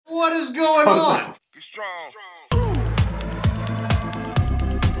What is going on? Get strong.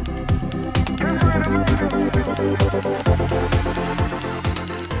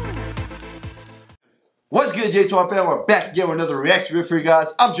 What's good, J2R fam? We're back again with another reaction video for you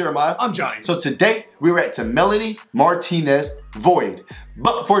guys. I'm Jeremiah. I'm Johnny. So today we react to Melanie Martinez Void.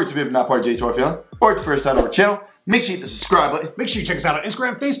 But before you're not part of J2R fam, or it's the first time on our channel, make sure you hit the subscribe button. Make sure you check us out on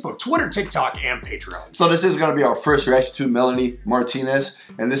Instagram, Facebook, Twitter, TikTok, and Patreon. So this is gonna be our first reaction to Melanie Martinez,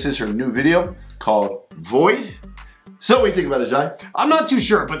 and this is her new video called Void. So what do you think about it, John? I'm not too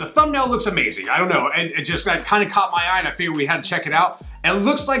sure, but the thumbnail looks amazing. I don't know. It just kind of caught my eye, and I figured we had to check it out. And it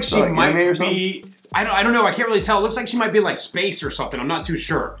looks like she might be. I don't know. I can't really tell. It looks like she might be like space or something. I'm not too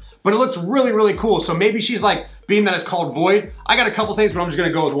sure. But it looks really, really cool. So maybe she's like, being that it's called Void, I got a couple things, but I'm just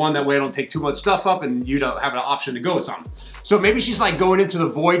gonna go with one. That way I don't take too much stuff up and you don't have an option to go with something. So maybe she's like going into the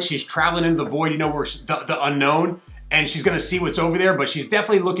void. She's traveling into the void, you know, where the unknown. And she's gonna see what's over there, but she's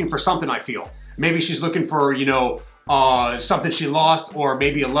definitely looking for something, I feel. Maybe she's looking for, you know, something she lost, or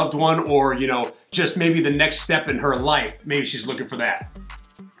maybe a loved one, or, you know, just maybe the next step in her life. Maybe she's looking for that.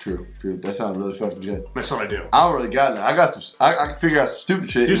 True. That sounds really fucking good. That's what I do. I don't really got it. I got some. I can figure out some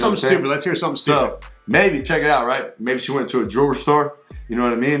stupid shit. Do something stupid. Let's hear something stupid. So maybe check it out, right? Maybe she went to a jewelry store. You know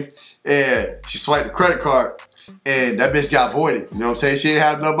what I mean? And she swiped the credit card, and that bitch got voided. You know what I'm saying? She ain't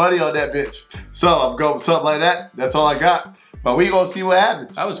have no money on that bitch. So I'm going with something like that. That's all I got. But we gonna see what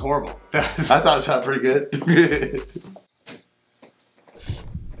happens. That was horrible. I thought it sounded pretty good.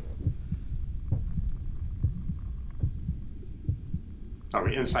 Are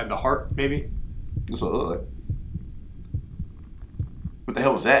we inside the heart, maybe? That's what it looked like. What the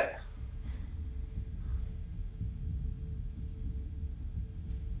hell was that?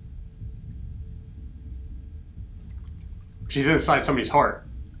 She's inside somebody's heart.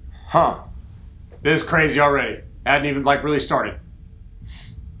 Huh. This is crazy already. I hadn't even like really started.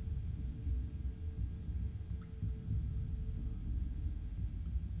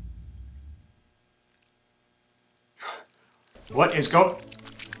 What is going?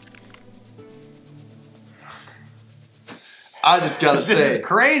 I just gotta say, this is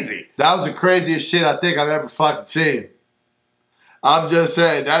crazy. That was the craziest shit I think I've ever fucking seen. I'm just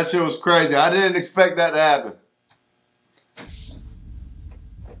saying, that shit was crazy. I didn't expect that to happen.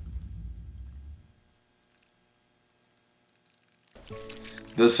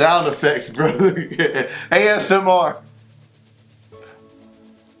 The sound effects, bro. ASMR.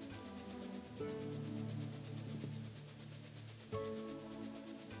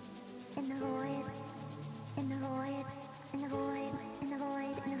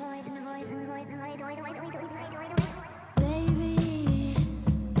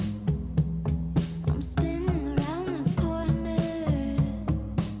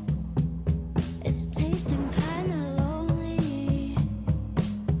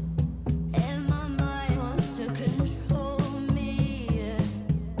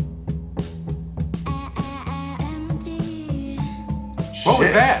 What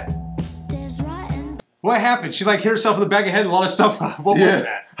was that? What happened? She like hit herself in the back of the head and a lot of stuff. What was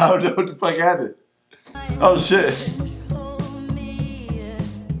that? I don't know what the fuck happened. Oh shit.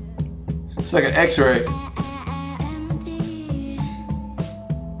 It's like an x-ray.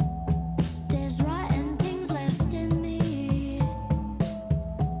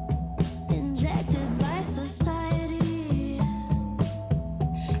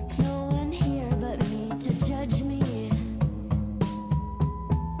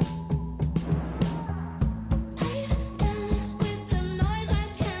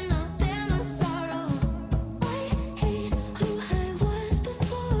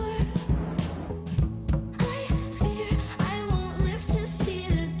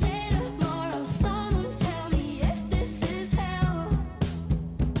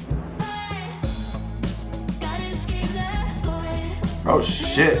 Oh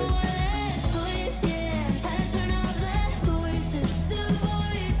shit.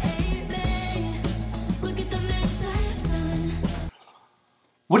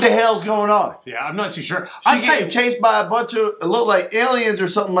 What the hell's going on? Yeah, I'm not too sure. She getting chased by a bunch of, it looked like aliens or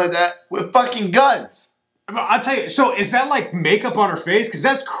something like that with fucking guns. I'll tell you, so is that like makeup on her face? Because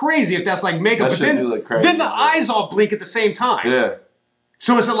that's crazy if that's like makeup. That but shit do look crazy, then the eyes all blink at the same time. Yeah.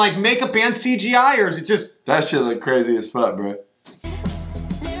 So is it like makeup and CGI, or is it just... That shit look crazy as fuck, bro.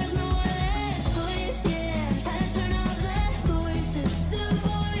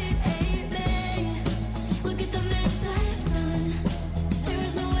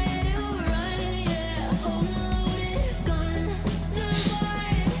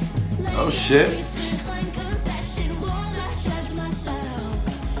 Oh shit.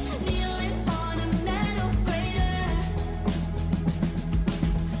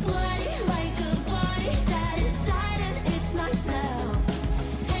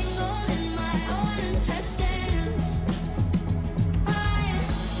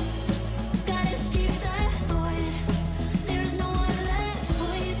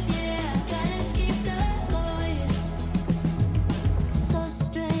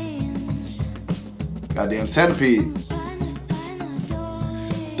 Goddamn centipede.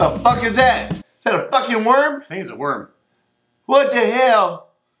 The fuck is that? Is that a fucking worm? I think it's a worm. What the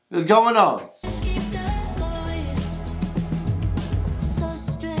hell is going on?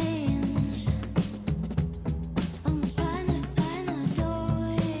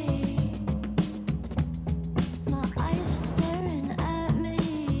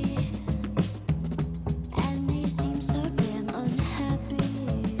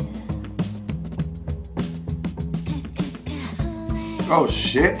 Oh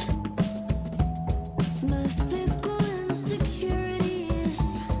shit.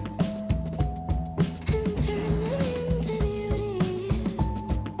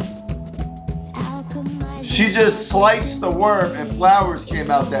 She just sliced the worm and flowers came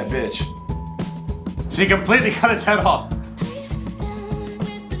out that bitch. She completely cut its head off.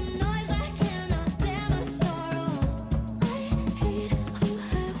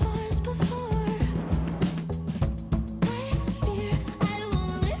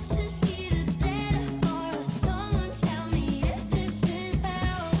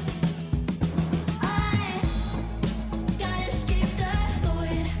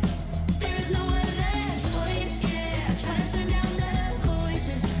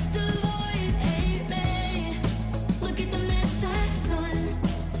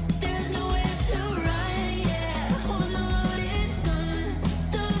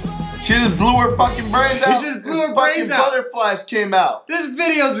 She just blew her fucking brains out. She just blew her brains out. Butterflies came out. This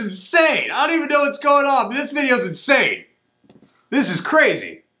video's insane. I don't even know what's going on, but this video's insane. This is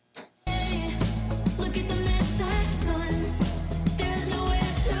crazy.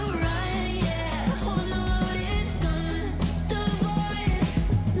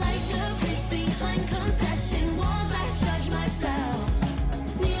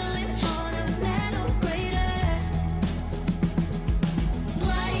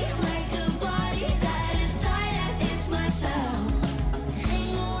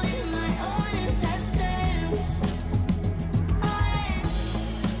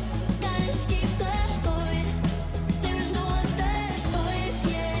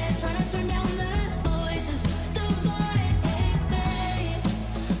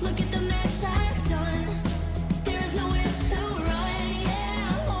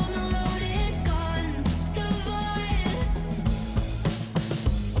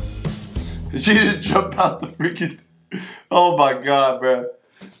 She just jumped out the freaking... Oh my god, bro.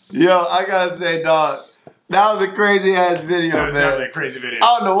 Yo, I gotta say, dog, that was a crazy ass video, That was man. definitely a crazy video.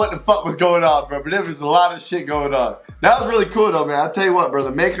 I don't know what the fuck was going on, bro, but there was a lot of shit going on. That was really cool, though, man. I'll tell you what, bro,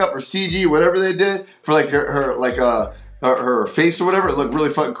 the makeup or CG, whatever they did for like her face or whatever, it looked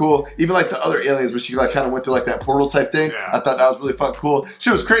really fucking cool. Even like the other aliens where she like kind of went through like that portal type thing. Yeah. I thought that was really fucking cool. She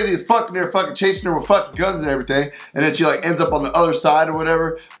was crazy as fuck and they're fucking chasing her with fucking guns and everything. And then she like ends up on the other side or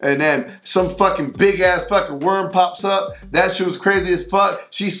whatever. And then some fucking big ass fucking worm pops up. That shit was crazy as fuck.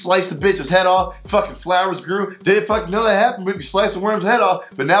 She sliced the bitch's head off. Fucking flowers grew. Didn't fucking know that happened. We'd be slicing worm's head off.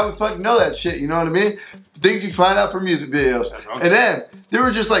 But now we fucking know that shit. You know what I mean? Things you find out from music videos. And then there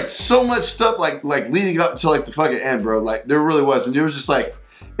were just like so much stuff like leading up until like the fucking end, bro. Like there really was. And there was just like,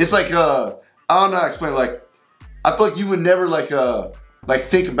 it's like I don't know how to explain it. Like I feel like you would never like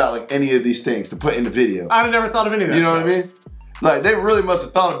think about like any of these things to put in the video. I'd have never thought of any of that. You know what I mean? Like they really must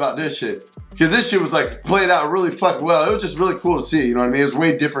have thought about this shit. Because this shit was like played out really fucking well. It was just really cool to see, you know what I mean? It was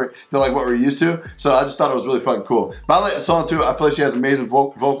way different than like what we're used to. So I just thought it was really fucking cool. But I like the song too. I feel like she has amazing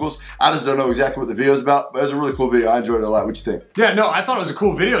vocals. I just don't know exactly what the video is about, but it was a really cool video. I enjoyed it a lot. What you think? Yeah, no, I thought it was a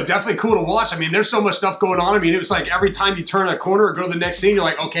cool video. Definitely cool to watch. I mean, there's so much stuff going on. I mean, it was like every time you turn a corner or go to the next scene, you're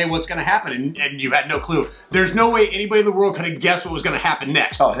like, okay, what's gonna happen? And you had no clue. There's no way anybody in the world could have guessed what was gonna happen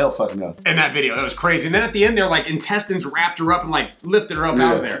next. Oh, hell fucking no. In that video, that was crazy. And then at the end, they're like intestines wrapped her up and like lifted her up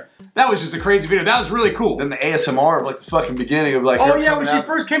out of there. That was just a crazy video. That was really cool. Then the ASMR of like the fucking beginning of like oh yeah, when she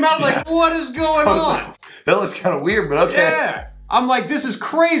first came out, I'm like, what is going on? That looks kind of weird, but okay. Yeah. I'm like, this is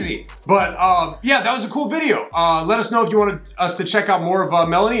crazy. But yeah, that was a cool video. Let us know if you wanted us to check out more of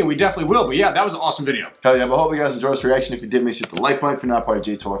Melanie, and we definitely will. But yeah, that was an awesome video. Hell yeah, but I hope you guys enjoyed this reaction. If you did, make sure to hit the like button. If you're not part of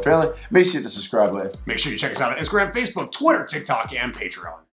J2R family, make sure to subscribe later. Make sure you check us out on Instagram, Facebook, Twitter, TikTok, and Patreon.